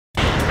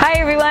Hi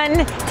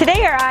everyone!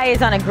 Today our eye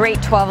is on a great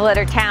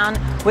 12-letter town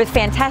with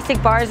fantastic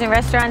bars and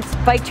restaurants,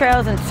 bike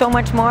trails, and so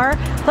much more.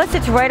 Plus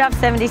it's right off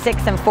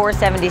 76 and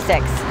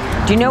 476.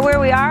 Do you know where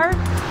we are?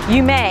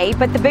 You may,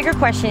 but the bigger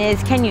question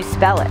is, can you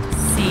spell it?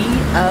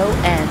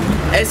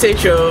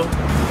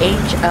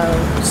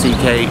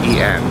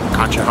 C-O-N-S-H-O-C-K-E-N,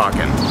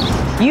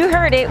 Conshohocken. You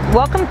heard it.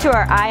 Welcome to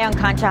our eye on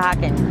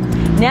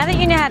Conshohocken. Now that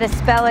you know how to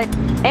spell it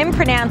and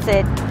pronounce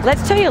it,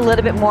 let's tell you a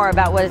little bit more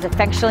about what is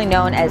affectionately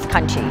known as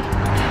Conshy.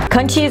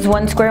 Conshy is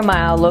 1 square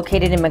mile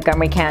located in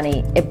Montgomery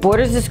County. It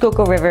borders the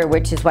Schuylkill River,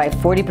 which is why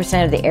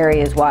 40% of the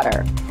area is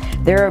water.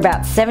 There are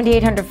about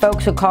 7,800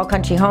 folks who call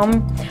Conshy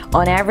home.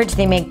 On average,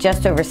 they make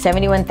just over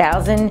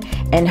 $71,000,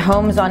 and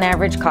homes on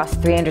average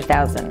cost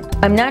 $300,000.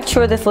 I'm not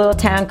sure this little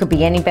town could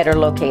be any better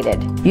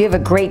located. You have a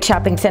great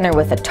shopping center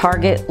with a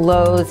Target,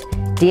 Lowe's,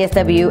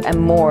 DSW,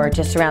 and more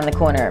just around the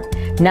corner.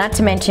 Not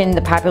to mention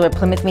the popular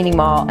Plymouth Meeting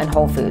Mall and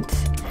Whole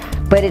Foods.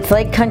 But it's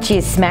like Conshy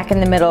is smack in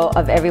the middle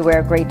of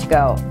everywhere great to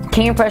go.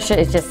 King of Prussia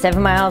is just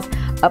 7 miles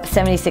up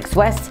 76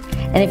 west,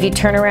 and if you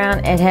turn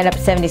around and head up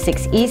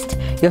 76 east,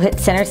 you'll hit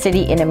Center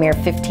City in a mere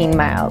 15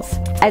 miles.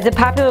 As a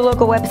popular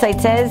local website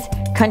says,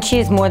 Conshy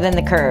is more than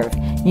the curve.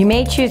 You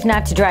may choose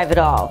not to drive at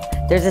all.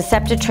 There's a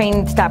SEPTA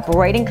train stop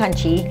right in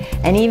Conshy,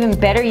 and even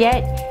better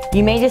yet,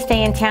 you may just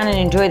stay in town and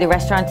enjoy the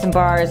restaurants and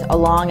bars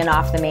along and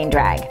off the main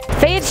drag.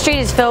 Fayette Street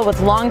is filled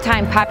with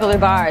longtime popular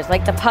bars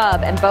like the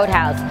Pub and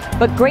Boathouse,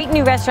 but great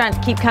new restaurants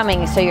keep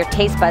coming so your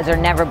taste buds are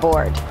never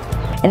bored.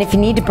 And if you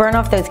need to burn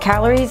off those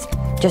calories,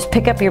 just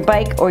pick up your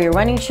bike or your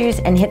running shoes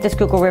and hit the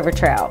Schuylkill River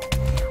Trail.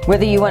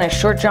 Whether you want a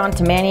short jaunt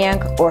to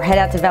Manayunk or head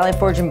out to Valley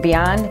Forge and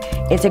beyond,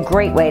 it's a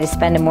great way to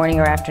spend a morning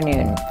or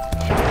afternoon.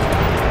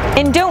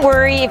 And don't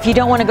worry if you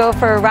don't want to go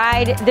for a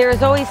ride. There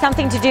is always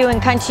something to do in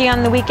Conshy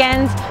on the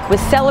weekends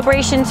with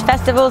celebrations,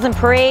 festivals, and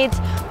parades.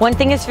 One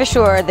thing is for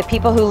sure, the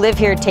people who live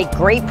here take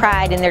great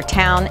pride in their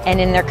town and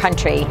in their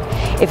country.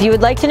 If you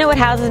would like to know what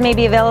houses may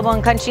be available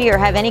in Conshy or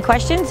have any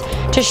questions,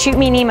 just shoot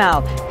me an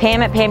email,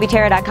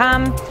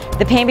 pam@pambutera.com,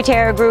 the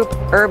Pambutera Group,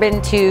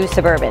 urban to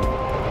suburban.